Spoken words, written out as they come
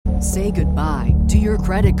Say goodbye to your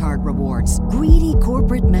credit card rewards. Greedy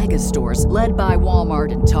corporate mega stores, led by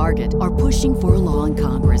Walmart and Target, are pushing for a law in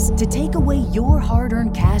Congress to take away your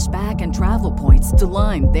hard-earned cash back and travel points to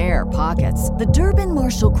line their pockets. The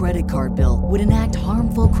Durbin-Marshall credit card bill would enact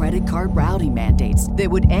harmful credit card routing mandates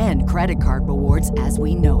that would end credit card rewards as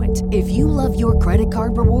we know it. If you love your credit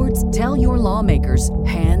card rewards, tell your lawmakers,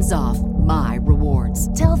 hands off my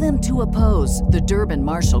rewards. Tell them to oppose the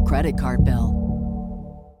Durbin-Marshall credit card bill.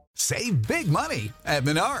 Save big money at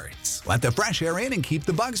Menards. Let the fresh air in and keep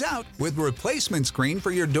the bugs out with replacement screen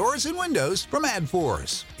for your doors and windows from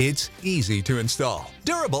AdForce. It's easy to install,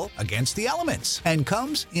 durable against the elements, and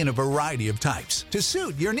comes in a variety of types to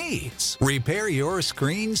suit your needs. Repair your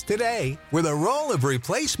screens today with a roll of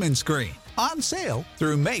replacement screen on sale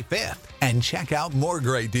through May 5th. And check out more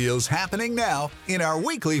great deals happening now in our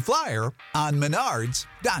weekly flyer on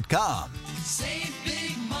Menards.com. Save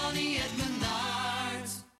big money at Menards.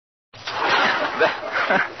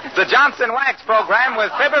 The Johnson Wax Program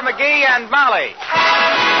with Fibber McGee and Molly.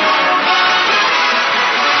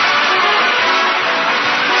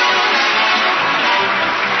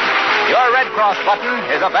 Your Red Cross button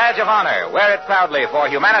is a badge of honor. Wear it proudly for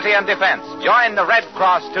humanity and defense. Join the Red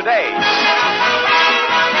Cross today.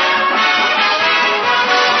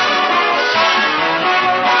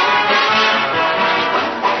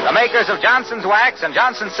 The makers of Johnson's Wax and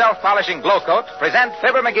Johnson's Self-Polishing Glow Coat present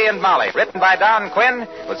Fibber McGee and Molly, written by Don Quinn,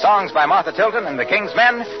 with songs by Martha Tilton and the King's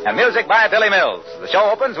Men, and music by Billy Mills. The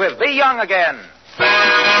show opens with Be Young Again.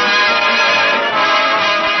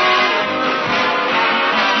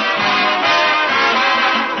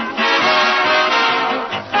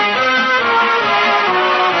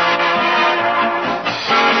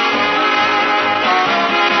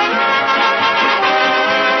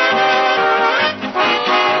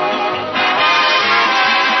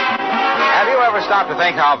 Stop to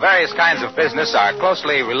think how various kinds of business are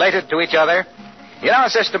closely related to each other? In our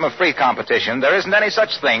system of free competition, there isn't any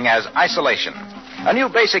such thing as isolation. A new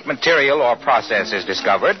basic material or process is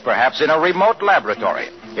discovered, perhaps in a remote laboratory.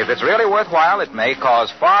 If it's really worthwhile, it may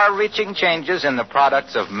cause far-reaching changes in the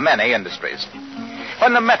products of many industries.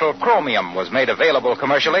 When the metal chromium was made available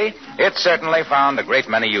commercially, it certainly found a great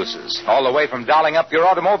many uses, all the way from dolling up your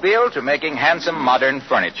automobile to making handsome modern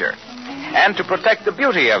furniture. And to protect the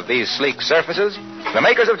beauty of these sleek surfaces, the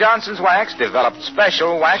makers of Johnson's Wax developed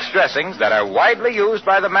special wax dressings that are widely used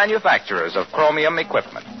by the manufacturers of chromium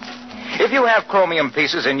equipment. If you have chromium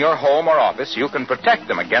pieces in your home or office, you can protect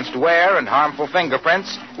them against wear and harmful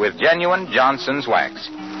fingerprints with genuine Johnson's Wax.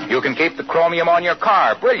 You can keep the chromium on your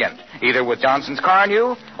car brilliant, either with Johnson's Car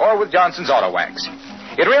New or with Johnson's Auto Wax.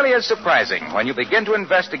 It really is surprising when you begin to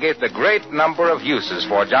investigate the great number of uses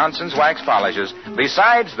for Johnson's Wax polishes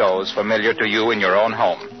besides those familiar to you in your own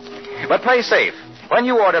home. But play safe. When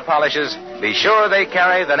you order polishes, be sure they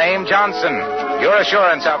carry the name Johnson, your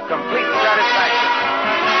assurance of complete satisfaction.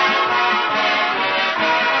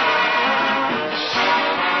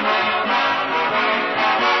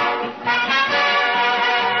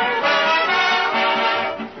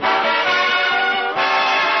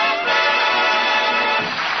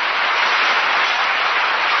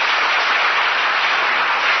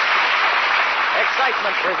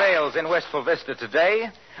 Excitement prevails in Wistful Vista today.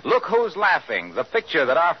 Look Who's Laughing, the picture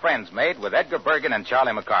that our friends made with Edgar Bergen and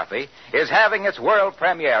Charlie McCarthy, is having its world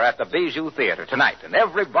premiere at the Bijou Theater tonight, and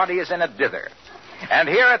everybody is in a dither. And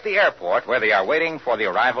here at the airport, where they are waiting for the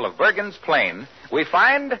arrival of Bergen's plane, we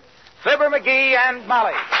find Fibber McGee and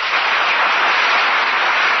Molly.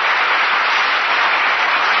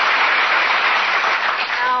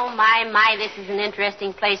 My, this is an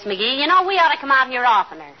interesting place, McGee. You know, we ought to come out here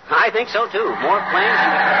oftener. I think so, too. More planes.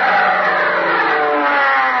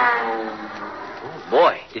 Oh,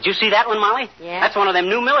 boy. Did you see that one, Molly? Yeah. That's one of them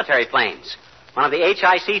new military planes. One of the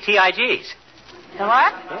HICTIGs. The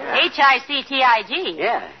what? Yeah. HICTIG?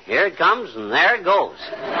 Yeah. Here it comes, and there it goes.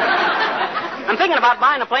 I'm thinking about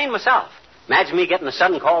buying a plane myself. Imagine me getting a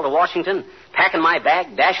sudden call to Washington, packing my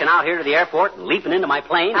bag, dashing out here to the airport, and leaping into my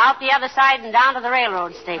plane. Out the other side and down to the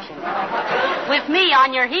railroad station. With me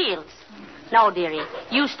on your heels. No, dearie.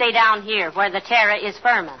 You stay down here where the terra is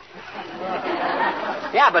firma.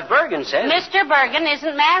 Yeah, but Bergen says... Mr. Bergen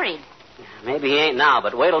isn't married. Maybe he ain't now,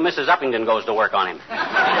 but wait till Mrs. Uppington goes to work on him.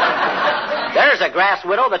 There's a grass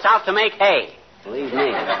widow that's out to make hay. Believe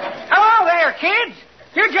me. Hello there, kids.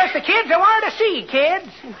 You're just the kids I wanted to see,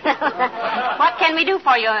 kids. What can we do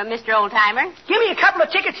for you, Mr. Oldtimer? Give me a couple of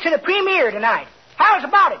tickets to the premiere tonight. How's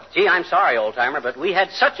about it? Gee, I'm sorry, Oldtimer, but we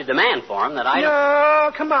had such a demand for him that I...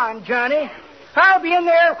 No, come on, Johnny. I'll be in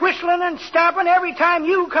there whistling and stomping every time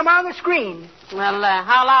you come on the screen. Well,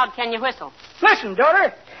 how loud can you whistle? Listen,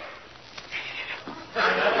 daughter.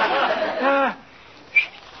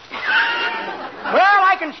 Well,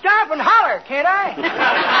 I can stop and holler, can't I?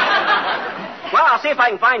 Well, I'll see if I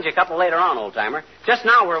can find you a couple later on, old-timer. Just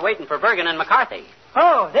now we're waiting for Bergen and McCarthy.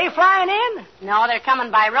 Oh, they flying in? No, they're coming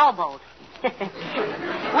by rowboat.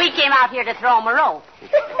 We came out here to throw 'em a rope.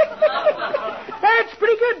 That's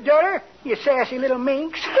pretty good, daughter, you sassy little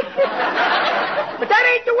minx. But that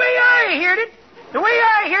ain't the way I heard it. The way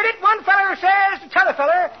I heard it, one feller says to t'other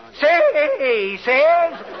feller, says,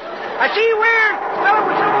 I see where fellow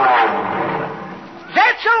was over. Is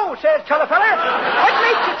that so, says t'other feller. What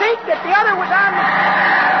makes you think that the other was on the...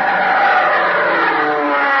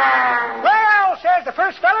 Well, says the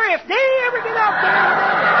first feller, if they ever get out there,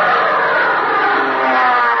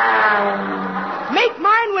 make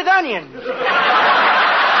mine with onions.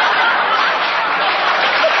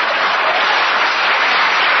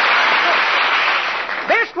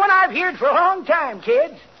 Best one I've heard for a long time,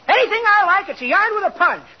 kids. Anything I like, it's a yarn with a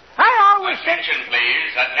punch. I always say... Attention,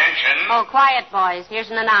 please. Attention. Oh, quiet, boys.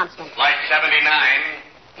 Here's an announcement. Flight 79.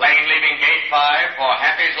 Plane leaving Gate 5 for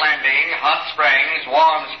Happy's Landing, Hot Springs,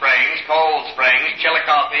 Warm Springs, Cold Springs,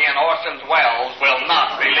 Chillicothe, and Orson's Wells will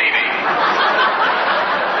not be leaving.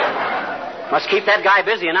 Must keep that guy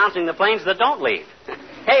busy announcing the planes that don't leave.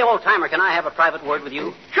 Hey, old-timer, can I have a private word with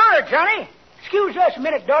you? Sure, Johnny. Excuse us a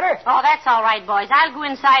minute, daughter. Oh, that's all right, boys. I'll go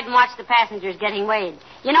inside and watch the passengers getting weighed.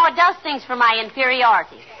 You know, it does things for my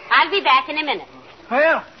inferiority. I'll be back in a minute.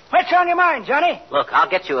 Well, what's on your mind, Johnny? Look, I'll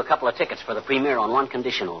get you a couple of tickets for the premiere on one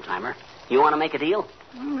condition, old-timer. You want to make a deal?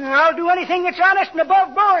 I'll do anything that's honest and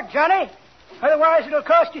above board, Johnny. Otherwise, it'll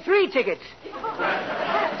cost you 3 tickets.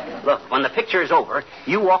 Look, when the picture is over,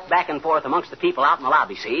 you walk back and forth amongst the people out in the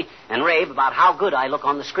lobby, see, and rave about how good I look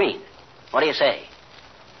on the screen. What do you say?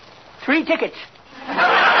 3 tickets.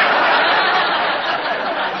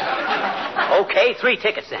 Okay, 3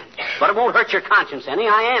 tickets then. But it won't hurt your conscience any.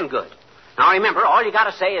 I am good. Now remember, all you got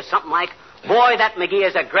to say is something like, boy, that McGee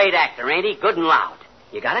is a great actor, ain't he? Good and loud.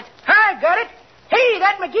 You got it? I got it. Hey,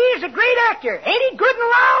 that McGee is a great actor. Ain't he good and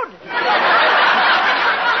loud?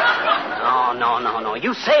 No.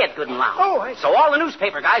 You say it good and loud. Oh, So all the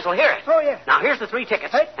newspaper guys will hear it. Oh, yeah. Now, here's the 3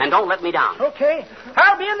 tickets. Hey. And don't let me down. Okay.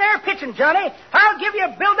 I'll be in there pitching, Johnny. I'll give you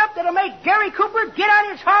a build-up that'll make Gary Cooper get on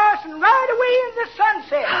his horse and ride away in the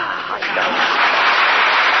sunset.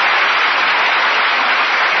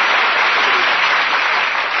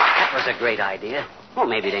 That was a great idea. Well,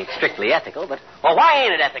 maybe it ain't strictly ethical, but... Well, why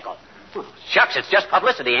ain't it ethical? Well, shucks, it's just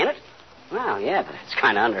publicity, ain't it? Well, yeah, but it's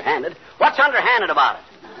kind of underhanded. What's underhanded about it?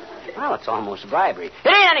 Well, it's almost bribery. It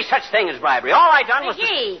ain't any such thing as bribery. All I done was...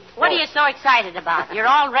 McGee, what are you so excited about? You're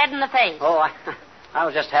all red in the face. Oh, I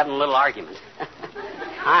was just having a little argument.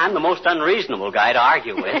 I'm the most unreasonable guy to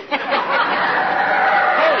argue with. Hey.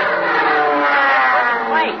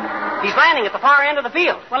 Wait. He's landing at the far end of the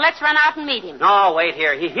field. Well, let's run out and meet him. No, wait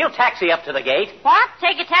here. He'll taxi up to the gate. What?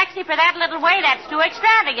 Take a taxi for that little way? That's too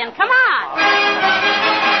extravagant. Come on.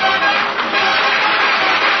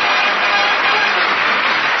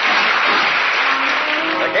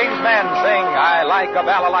 The King's Men sing I Like a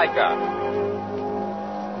Balalaika.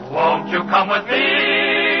 Won't you come with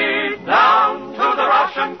me down to the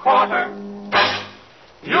Russian Quarter?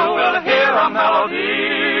 You will hear a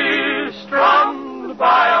melody strummed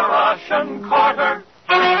by a Russian quarter.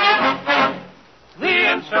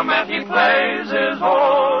 The instrument he plays is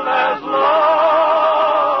old as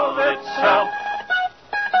love itself.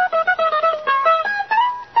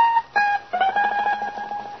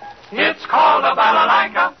 It's called a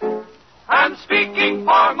balalaika. I'm speaking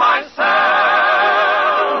for myself.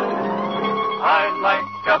 I like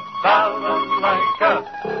a balalaika,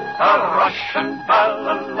 a Russian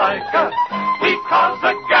balalaika, because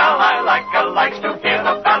the gal I like likes to hear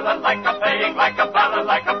a balalaika playing like a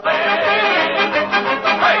balalaika play.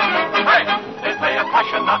 Hey, they play a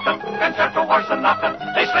passionata, concerto or sonata.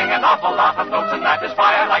 They sing an awful lot of notes, and that is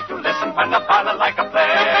why I like to listen when the balalaika play.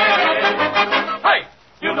 Hey,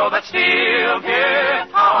 you know that steel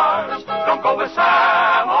guitars don't go with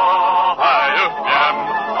Sam. Oh, hi-yum.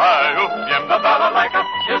 The balalaika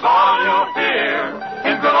is all you hear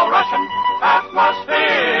in good old Russian atmosphere.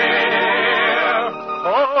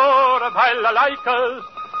 Oh, the balalaikas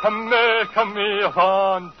make me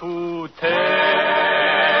want to Taste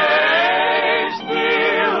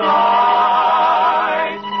delight,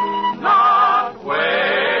 not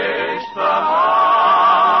waste the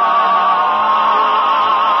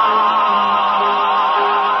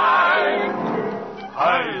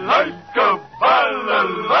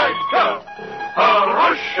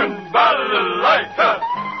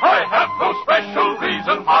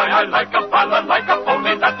I like a balalaika,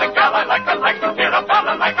 only that the gal I like likes to hear a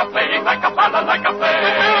balalaika playing like a balalaika play.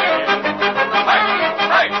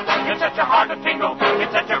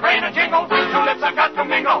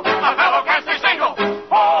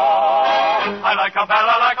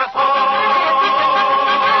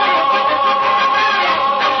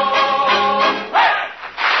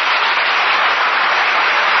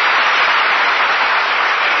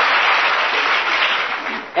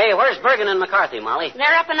 Where's Bergen and McCarthy, Molly?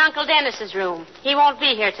 They're up in Uncle Dennis's room. He won't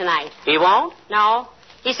be here tonight. He won't? No.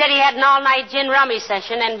 He said he had an all-night gin rummy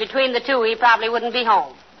session, and between the two, he probably wouldn't be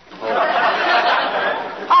home.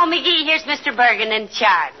 Oh, McGee, here's Mr. Bergen and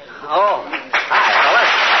Charlie. Oh. Hi,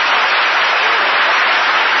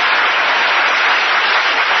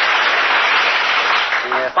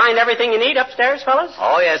 fellas. Find everything you need upstairs, fellas?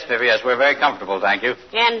 Oh, yes, Pippy, yes. We're very comfortable, thank you.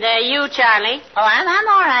 And you, Charlie? Oh, I'm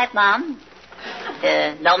all right, Mom.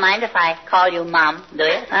 Don't mind if I call you Mom, do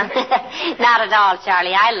you? Huh? Not at all,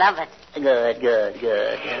 Charlie. I love it. Good.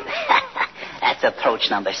 That's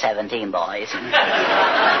approach number 17, boys.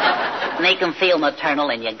 Make them feel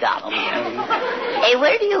maternal and you got them. Hey,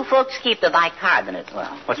 where do you folks keep the bicarbonate?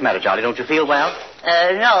 Well, What's the matter, Charlie? Don't you feel well?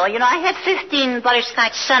 No, I had 15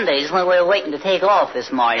 butterscotch sundaes when we were waiting to take off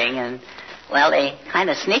this morning, and, well, they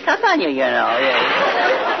kind of sneak up on you,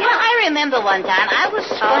 I remember one time I was...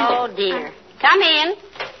 Oh, dear. Come in.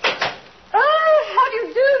 Oh, how do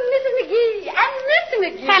you do, Mrs. McGee and Mr.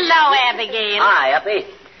 McGee? Hello, Abigail. Hi, Uppy.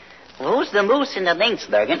 Who's the moose in the minx,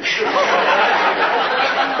 Bergen?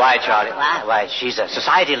 Why, Charlie? Why, she's a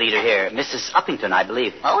society leader here. Mrs. Uppington, I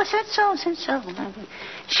believe. Oh, is that so?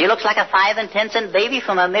 She looks like a 5 and 10 cent baby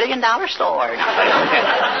from $1 million store.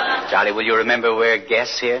 Charlie, will you remember we're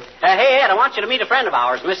guests here? Hey, Ed, I want you to meet a friend of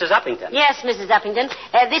ours, Mrs. Uppington. Yes, Mrs. Uppington.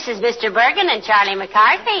 This is Mr. Bergen and Charlie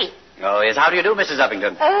McCarthy. Oh, yes. How do you do, Mrs.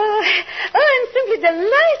 Uppington? I'm simply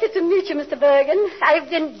delighted to meet you, Mr. Bergen. I've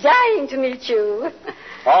been dying to meet you.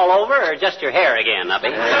 All over or just your hair again, Uppy?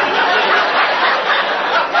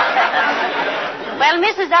 Well,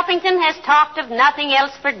 Mrs. Uppington has talked of nothing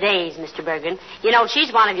else for days, Mr. Bergen.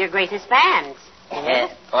 She's one of your greatest fans. Well,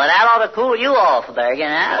 that ought to cool you off, Bergen,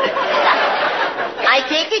 huh? I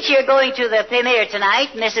take it you're going to the premiere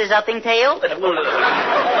tonight, Mrs. Uppingtail?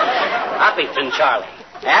 Uppington, Charlie.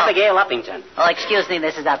 Abigail Uppington. Oh, excuse me,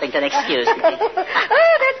 Mrs. Uppington, excuse me.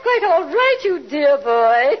 Oh, that's quite all right, you dear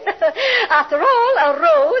boy. After all, a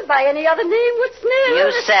rose by any other name would smell.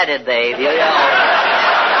 You said it, babe.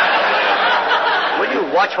 Will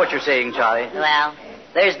you watch what you're saying, Charlie? Well,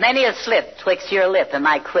 there's many a slip twixt your lip and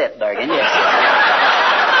my quip, Bergen. Yes.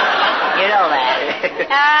 You know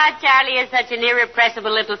that. Charlie is such an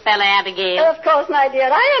irrepressible little fella, Abigail. Of course, my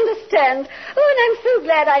dear, I understand. Oh, and I'm so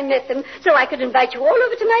glad I met them, so I could invite you all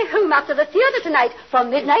over to my home after the theater tonight for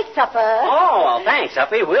midnight supper. Oh, well, thanks,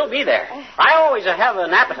 Uppy. We'll be there. I always have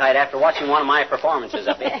an appetite after watching one of my performances,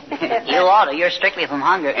 Uppy. You ought to. You're strictly from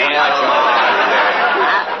hunger. Charlie.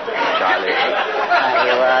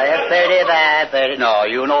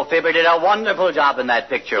 No, Fibber did a wonderful job in that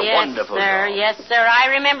picture. Yes, Wonderful sir. job. Yes, sir. I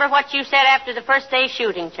remember what you said after the first day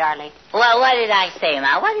shooting, Charlie. Well, what did I say,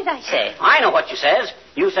 Ma? What did I say? I know what you says.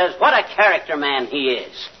 You says, what a character man he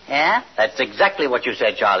is. Yeah? That's exactly what you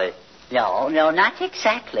said, Charlie. No, not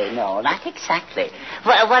exactly. No, not exactly.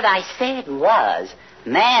 Well, what I said was,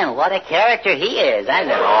 man, what a character he is. I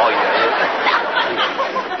know. Oh, yeah.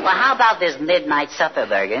 Well, how about this midnight supper,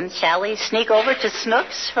 Bergen? Shall we sneak over to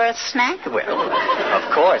Snooks for a snack? Well,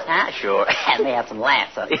 of course. Huh? Sure. And they have some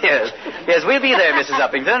laughs. Huh? Yes, we'll be there, Mrs.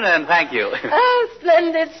 Uppington, and thank you. Oh,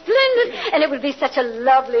 splendid. And it will be such a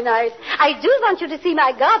lovely night. I do want you to see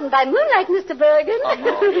my garden by moonlight, Mr. Bergen. Oh,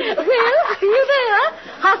 no. Well, see you there.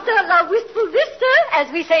 Hasta la wistful vista, as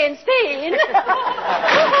we say in Spain.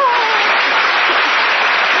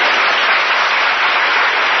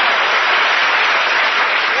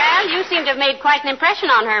 You seem to have made quite an impression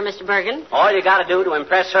on her, Mr. Bergen. All you got to do to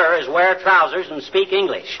impress her is wear trousers and speak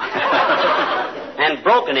English. And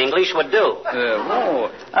broken English would do.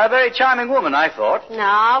 A very charming woman, I thought.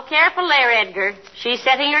 No, careful there, Edgar. She's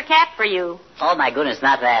setting her cap for you. Oh, my goodness,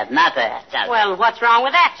 not that. Well, what's wrong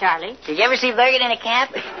with that, Charlie? Did you ever see Bergen in a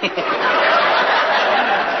cap?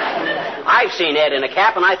 I've seen Ed in a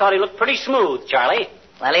cap, and I thought he looked pretty smooth, Charlie.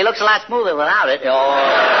 Well, he looks a lot smoother without it.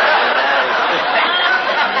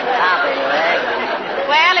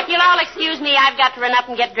 Well, if you'll all excuse me, I've got to run up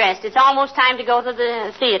and get dressed. It's almost time to go to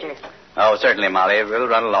the theater. Oh, certainly, Molly. We'll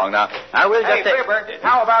run along now. We'll just... Hey, Fibber,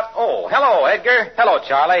 how about... Oh, hello, Edgar. Hello,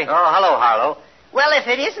 Charlie. Oh, hello, Harlow. Well, if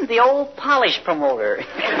it isn't the old polish promoter.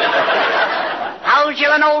 How's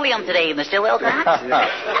your linoleum today, Mr. Wilcox?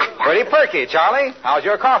 Pretty perky, Charlie. How's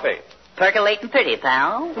your coffee? Percolating pretty,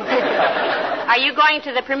 pal. Are you going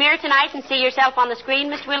to the premiere tonight and see yourself on the screen,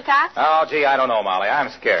 Mr. Wilcox? Oh, gee, I don't know, Molly. I'm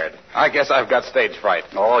scared. I guess I've got stage fright.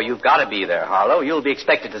 Oh, you've got to be there, Harlow. You'll be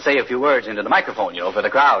expected to say a few words into the microphone, for the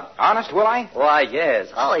crowd. Honest, will I? Why,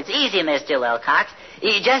 yes. Oh, it's easy, Mr. Wilcox.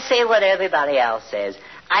 You just say what everybody else says.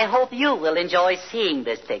 I hope you will enjoy seeing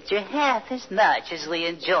this picture half as much as we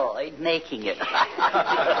enjoyed making it.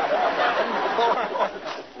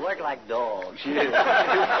 Work like dogs. What's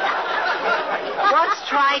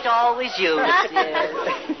trite always used.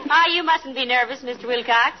 Oh, you mustn't be nervous, Mr.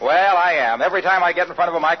 Wilcox. Well, I am. Every time I get in front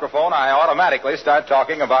of a microphone, I automatically start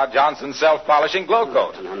talking about Johnson's self-polishing glow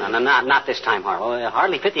coat. No, not this time, Harlow.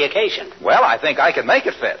 Hardly fit the occasion. Well, I think I can make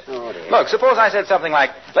it fit. Oh, dear. Look, suppose I said something like,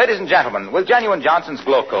 ladies and gentlemen, with genuine Johnson's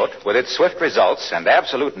glow coat, with its swift results and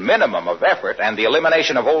absolute minimum of effort and the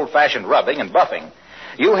elimination of old-fashioned rubbing and buffing,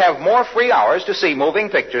 you have more free hours to see moving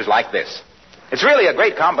pictures like this. It's really a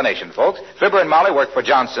great combination, folks. Fibber and Molly work for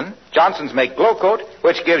Johnson. Johnson's make glow coat,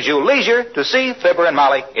 which gives you leisure to see Fibber and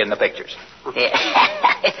Molly in the pictures.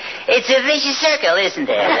 It's a vicious circle, isn't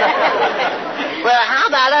it? Well, how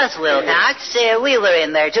about us, Wilcox? We were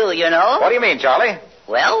in there, too, you know. What do you mean, Charlie?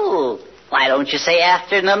 Well, why don't you say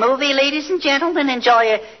after the movie, ladies and gentlemen,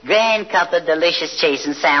 enjoy a grand cup of delicious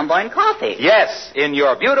Chasen Sanborn coffee? Yes, in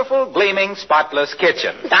your beautiful, gleaming, spotless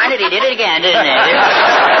kitchen. Darn it, he did it again, didn't he?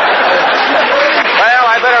 Well,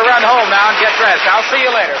 I better run home now and get dressed. I'll see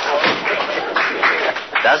you later, folks.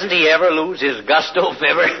 Doesn't he ever lose his gusto,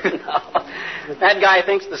 Fibber? No. That guy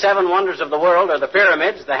thinks the 7 wonders of the world are the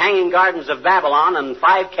pyramids, the hanging gardens of Babylon, and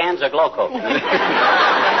 5 cans of Gloco. Well,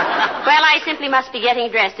 I simply must be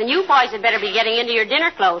getting dressed, and you boys had better be getting into your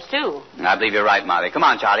dinner clothes, too. I believe you're right, Molly. Come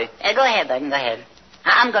on, Charlie. Go ahead, Button, go ahead.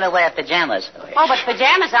 I'm going to wear pajamas. Oh, but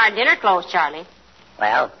pajamas aren't dinner clothes, Charlie.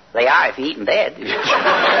 Well, they are if you eat in bed.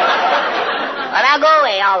 Well, now go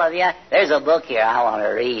away, all of you. There's a book here I want to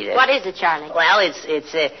read. What is it, Charlie? Well,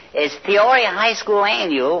 it's Peoria High School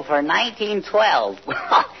Annual for 1912.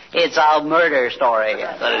 It's a murder story.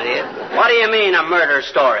 That's what it is. What do you mean, a murder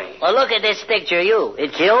story? Well, look at this picture, you.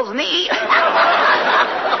 It kills me.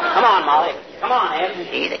 Come on, Molly. Come on, Ed.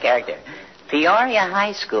 See the character. Peoria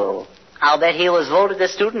High School. I'll bet he was voted the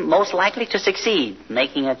student most likely to succeed,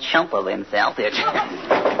 making a chump of himself. You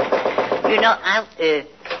know, I'll...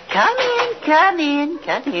 Come in.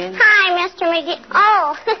 Hi, Mr. McGee.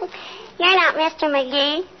 Oh, you're not Mr.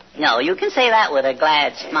 McGee. No, you can say that with a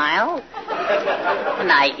glad smile.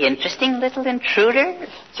 My interesting little intruder.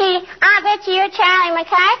 Gee, I bet you're Charlie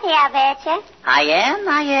McCarthy, I bet you. I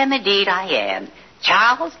am, indeed I am.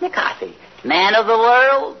 Charles McCarthy, man of the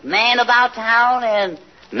world, man about town, and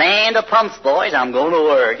man of pumps, boys. I'm going to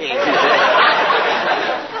work.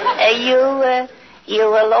 You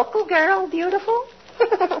a local girl, beautiful?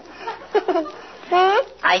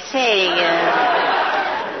 I say,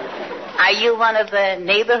 are you one of the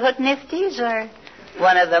neighborhood nifties or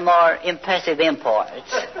one of the more impressive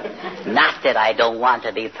imports? Not that I don't want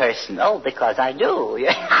to be personal, because I do.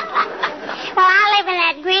 Well, I live in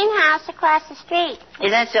that greenhouse across the street. Is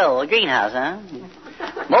that so? A greenhouse, huh?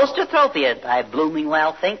 Most appropriate, I blooming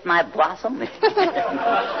well think, my blossom.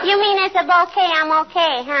 You mean as a bouquet, I'm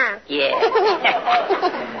okay, huh? Yeah.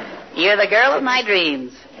 You're the girl of my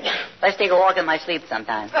dreams. Let's take a walk in my sleep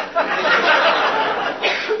sometime.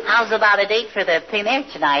 How's about a date for the premiere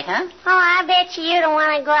tonight, huh? Oh, I bet you don't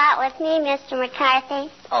want to go out with me, Mr. McCarthy.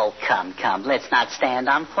 Oh, come. Let's not stand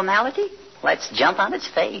on formality. Let's jump on its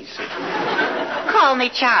face. Call me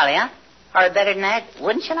Charlie, huh? Or better than that,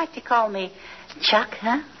 wouldn't you like to call me Chuck,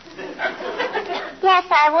 huh? Yes,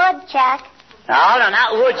 I would, Chuck. No,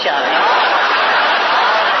 not would, Charlie.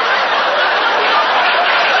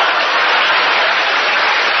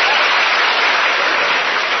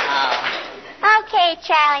 Okay,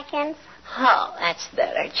 Charliekins. Oh, that's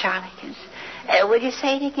better, Charliekins. Would you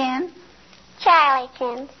say it again?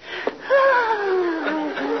 Charliekins.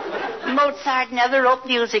 Mozart never wrote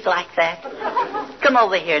music like that. Come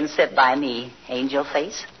over here and sit by me, angel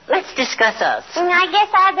face. Let's discuss us. I guess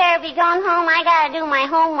I better be going home. I gotta do my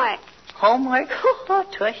homework. Homework? Oh,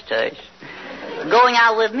 tush. Going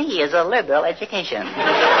out with me is a liberal education.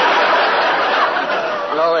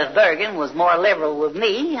 Though if Bergen was more liberal with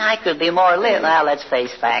me, I could be more liberal. Well, let's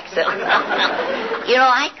face facts. You know,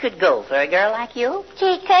 I could go for a girl like you.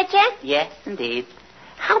 Gee, could you? Yes, indeed.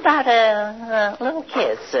 How about a little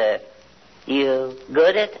kiss? You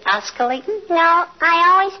good at oscillating? No, I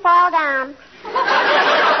always fall down.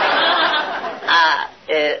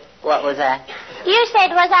 What was that? You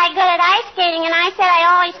said, was I good at ice skating, and I said I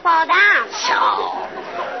always fall down. So,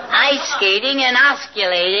 ice skating and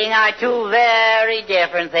osculating are two very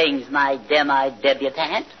different things, my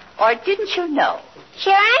demi-debutante. Or didn't you know?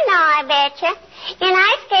 Sure I know, I betcha. In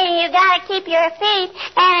ice skating, you gotta keep your feet,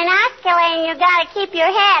 and in osculating, you gotta keep your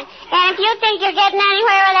head. And if you think you're getting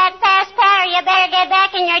anywhere with that fast patter, you better get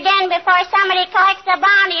back in your den before somebody collects the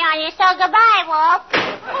bounty on you. So goodbye, Wolf.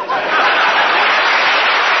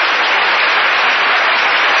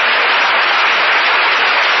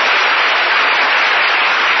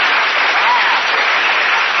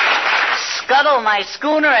 scuttle my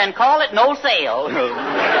schooner and call it no sail.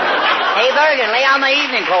 Hey, Bergen, lay on my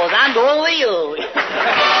evening clothes. I'm going with you.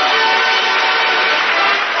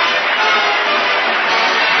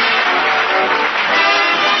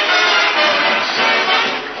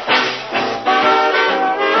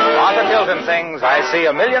 Martha Tilton sings, I See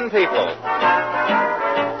a Million People.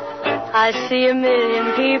 I see a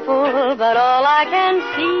million people, but all I can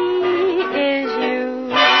see is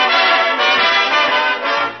you.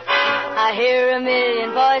 I hear a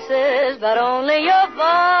million voices, but only your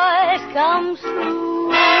voice comes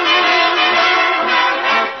through.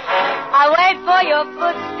 I wait for your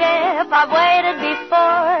footstep, I've waited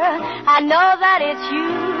before. I know that it's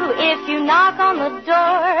you. If you knock on the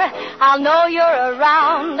door, I'll know you're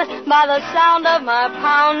around by the sound of my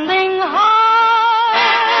pounding heart.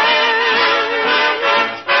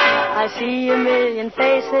 I see a million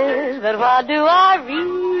faces, but what do I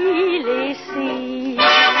really see?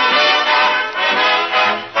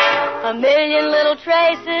 A million little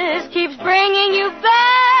traces keeps bringing you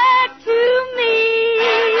back to me.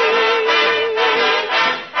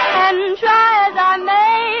 And try as I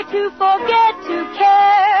may to forget to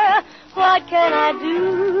care, what can I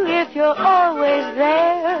do if you're always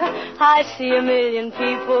there? I see a million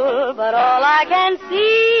people, but all I can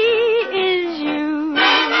see is you.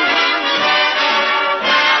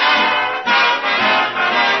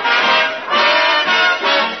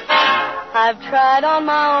 I've tried on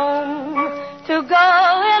my own to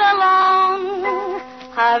go it alone.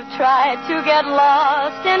 I've tried to get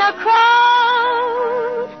lost in a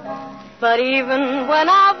crowd. But even when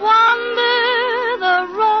I wander the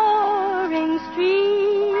roaring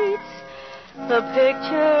streets, the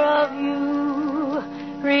picture of you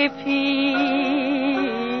repeats.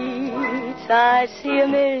 I see a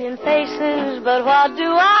million faces, but what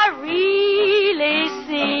do I really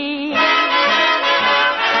see?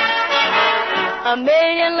 A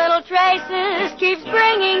million little traces keeps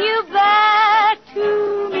bringing you back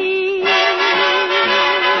to me. And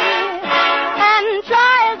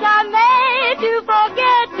try as I may to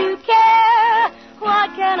forget to care, what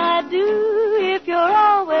can I do if you're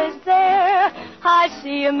always there? I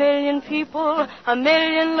see a million people, a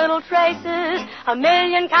million little traces, a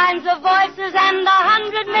million kinds of voices and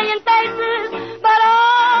 100 million faces, but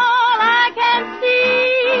all I can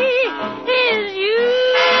see is you.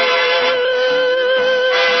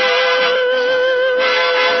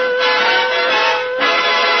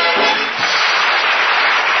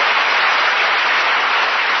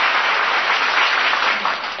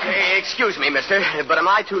 Excuse me, mister, but am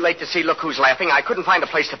I too late to see Look Who's Laughing? I couldn't find a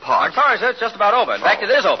place to park. I'm sorry, sir. It's just about over. In fact, it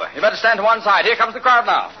is over. You better stand to one side. Here comes the crowd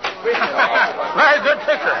now. Very good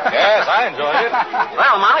picture. Yes, I enjoyed it.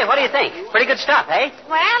 Well, Molly, what do you think? Pretty good stuff, eh?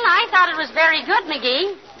 Well, I thought it was very good,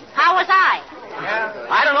 McGee. How was I?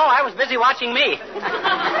 I don't know. I was busy watching me.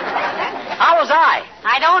 How was I?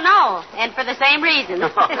 I don't know, and for the same reason.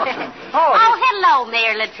 Oh, hello,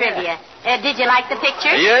 Mayor Latrivia. Did you like the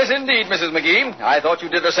picture? Yes, indeed, Mrs. McGee. I thought you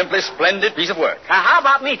did a simply splendid piece of work. How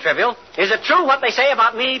about me, Trivial? Is it true what they say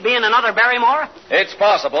about me being another Barrymore? It's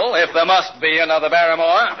possible, if there must be another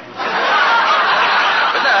Barrymore.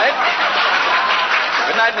 Good night.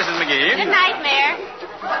 Good night, Mrs. McGee. Good night, Mayor.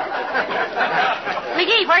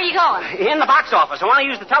 McGee, where are you going? In the box office. I want to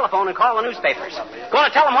use the telephone and call the newspapers. Going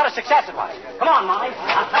to tell them what a success it was. Come on, Molly.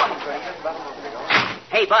 I'll tell them.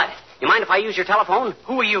 Hey, Bud, you mind if I use your telephone?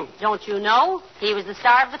 Who are you? Don't you know? He was the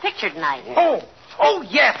star of the picture tonight. Oh,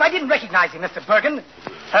 yes. I didn't recognize him, Mr. Bergen.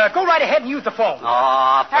 Go right ahead and use the phone.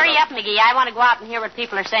 Oh, hurry up, McGee. I want to go out and hear what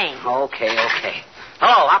people are saying. Okay.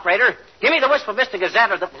 Hello, operator. Give me the Wistful Vista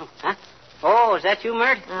Gazette or the... Huh? Oh, is that you,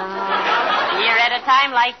 Mert? You're at a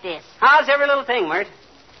time like this. How's every little thing, Mert?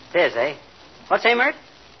 It is, eh? What's say, Mert?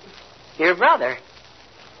 Your brother.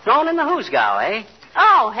 Thrown in the Hoosgow, eh?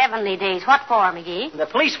 Oh, heavenly days. What for, McGee? The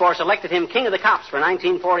police force elected him king of the cops for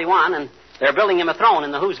 1941, and they're building him a throne in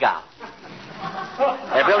the Hoosgow.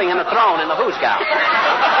 They're building him a throne in the Hoosgow.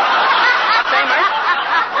 Say, Mert?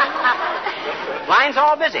 Line's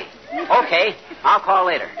all busy. Okay, I'll call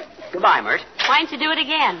later. Goodbye, Mert. Why don't you do it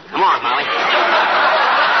again? Come on, Molly.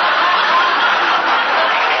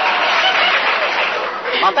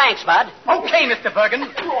 Well, thanks, Bud. Okay, Mr. Bergen.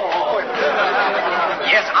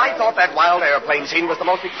 Yes, I thought that wild airplane scene was the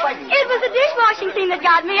most exciting. It was the dishwashing scene that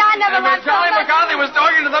got me. I never liked Charlie McCarthy was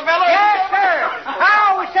talking to the fellow. Yes, sir. I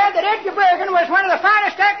always said that Edgar Bergen was one of the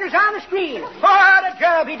finest actors on the screen. What a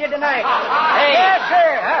job he did tonight. Hey. Yes, sir.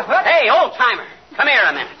 Hey, old-timer. Come here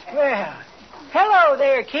a minute. Well, hello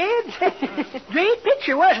there, kids. Great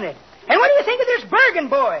picture, wasn't it? And what do you think of this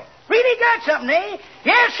Bergen boy? Really got something, eh?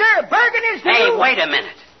 Yes, sir. Bergen is new. Hey, wait a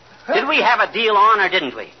minute. Did we have a deal on or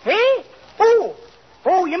didn't we? Eh?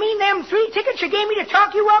 Oh, you mean them 3 tickets you gave me to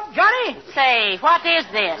talk you up, Johnny? Say, what is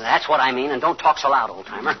this? That's what I mean, and don't talk so loud,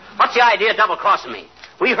 old-timer. What's the idea of double-crossing me?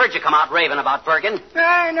 We heard you come out raving about Bergen.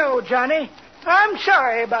 I know, Johnny. I'm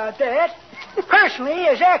sorry about that. Personally,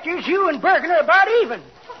 as actors, you and Bergen are about even.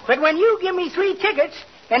 But when you give me 3 tickets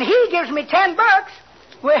and he gives me $10,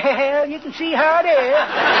 well, you can see how it is.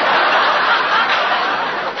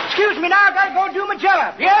 Excuse me now, I gotta go do my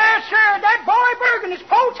job. Yes, sir, that boy Bergen is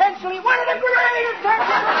potentially one of the greatest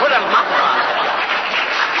actors. Put a muffler on.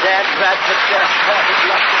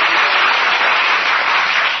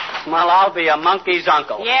 Well, I'll be a monkey's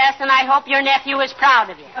uncle. Yes, and I hope your nephew is proud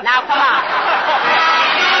of you. Now, come on.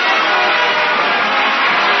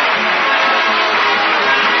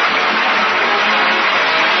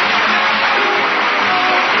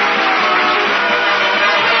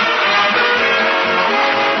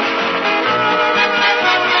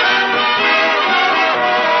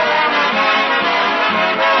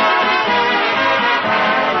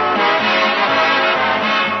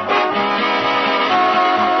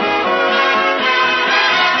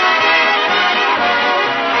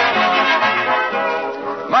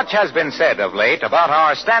 Much has been said of late about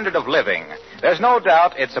our standard of living. There's no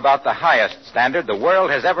doubt it's about the highest standard the world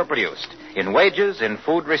has ever produced. In wages, in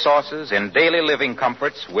food resources, in daily living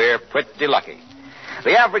comforts, we're pretty lucky.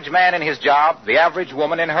 The average man in his job, the average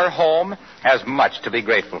woman in her home, has much to be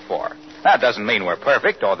grateful for. That doesn't mean we're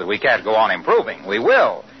perfect or that we can't go on improving. We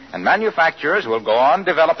will. And manufacturers will go on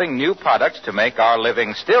developing new products to make our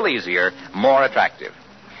living still easier, more attractive.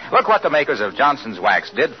 Look what the makers of Johnson's Wax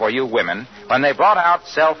did for you women when they brought out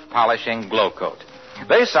self-polishing Glow Coat.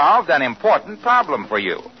 They solved an important problem for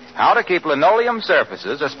you: how to keep linoleum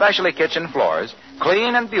surfaces, especially kitchen floors,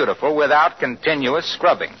 clean and beautiful without continuous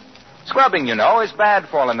scrubbing. Scrubbing, you know, is bad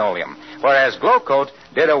for linoleum, whereas Glow Coat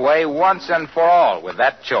did away once and for all with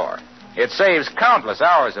that chore. It saves countless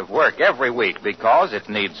hours of work every week because it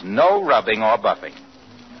needs no rubbing or buffing.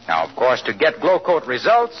 Now, of course, to get Glow Coat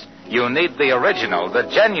results, you need the original, the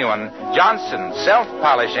genuine Johnson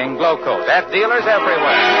self-polishing Glow Coat at dealers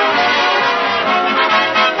everywhere.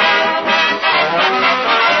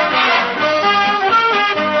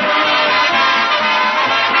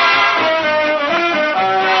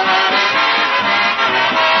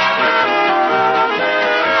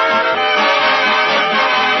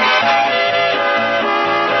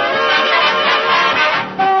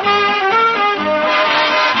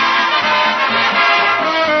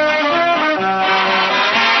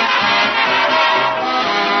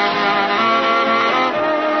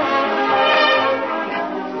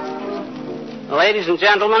 Ladies and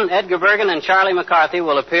gentlemen, Edgar Bergen and Charlie McCarthy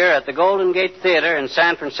will appear at the Golden Gate Theater in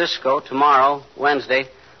San Francisco tomorrow, Wednesday,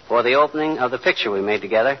 for the opening of the picture we made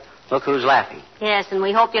together, Look Who's Laughing. Yes, and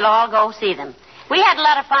we hope you'll all go see them. We had a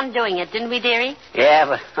lot of fun doing it, didn't we, dearie? Yeah,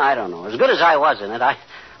 but I don't know. As good as I was in it,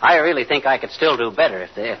 I really think I could still do better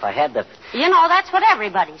if I had the... You know, that's what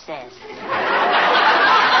everybody says.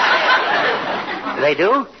 They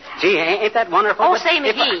do? Gee, ain't that wonderful? Oh, say,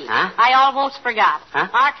 McGee, I almost forgot. Huh?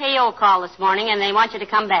 RKO called this morning, and they want you to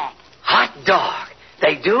come back. Hot dog.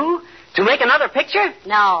 They do? To make another picture?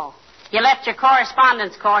 No. You left your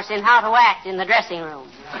correspondence course in how to act in the dressing room.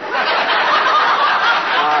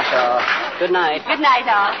 Oh, so. Good night. Good night,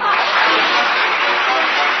 all.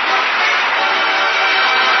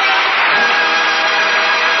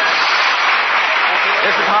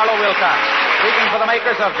 This is Harlow Wilcox, speaking for the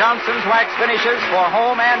makers of Johnson's Wax Finishes for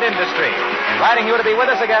home and industry. Inviting you to be with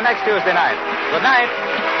us again next Tuesday night. Good night.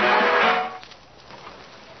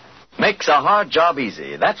 Makes a hard job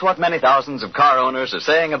easy. That's what many thousands of car owners are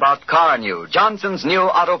saying about Carnu, Johnson's new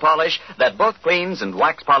auto polish that both cleans and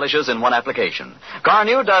wax polishes in one application.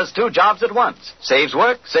 Carnu does 2 jobs at once. Saves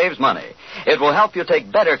work, saves money. It will help you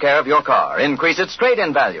take better care of your car, increase its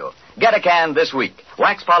trade-in value. Get a can this week.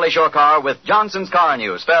 Wax polish your car with Johnson's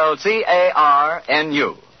Carnu, spelled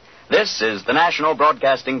C-A-R-N-U. This is the National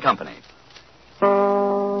Broadcasting Company.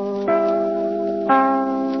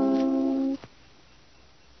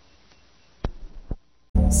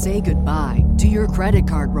 Say goodbye to your credit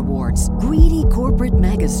card rewards. Greedy corporate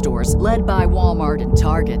mega stores, led by Walmart and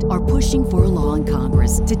Target, are pushing for a law in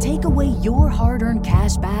Congress to take away your hard-earned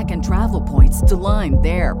cash back and travel points to line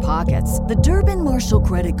their pockets. The Durbin-Marshall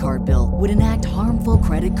credit card bill would enact harmful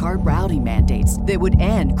credit card routing mandates that would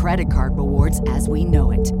end credit card rewards as we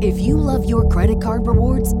know it. If you love your credit card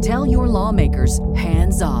rewards, tell your lawmakers,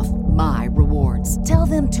 hands off my rewards. Tell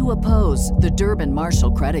them to oppose the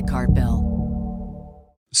Durbin-Marshall credit card bill.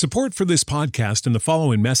 Support for this podcast and the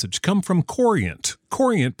following message come from Corient.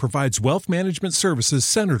 Corient provides wealth management services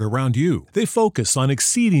centered around you. They focus on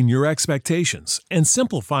exceeding your expectations and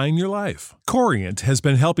simplifying your life. Corient has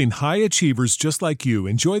been helping high achievers just like you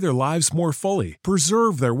enjoy their lives more fully,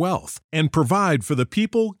 preserve their wealth, and provide for the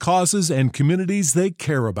people, causes, and communities they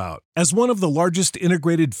care about. As one of the largest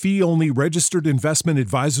integrated fee-only registered investment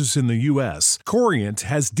advisors in the U.S., Corient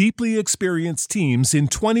has deeply experienced teams in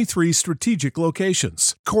 23 strategic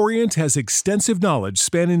locations. Corient has extensive knowledge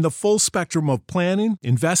spanning the full spectrum of planning,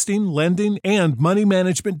 investing, lending, and money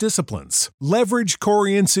management disciplines. Leverage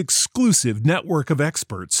Corient's exclusive network of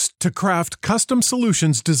experts to craft custom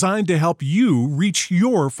solutions designed to help you reach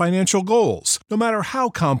your financial goals, no matter how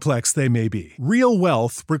complex they may be. Real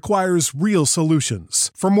wealth requires real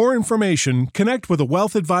solutions. For more information, connect with a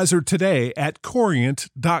wealth advisor today at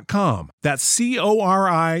Corient.com. That's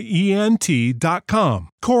Corient.com.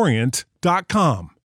 Corient.com.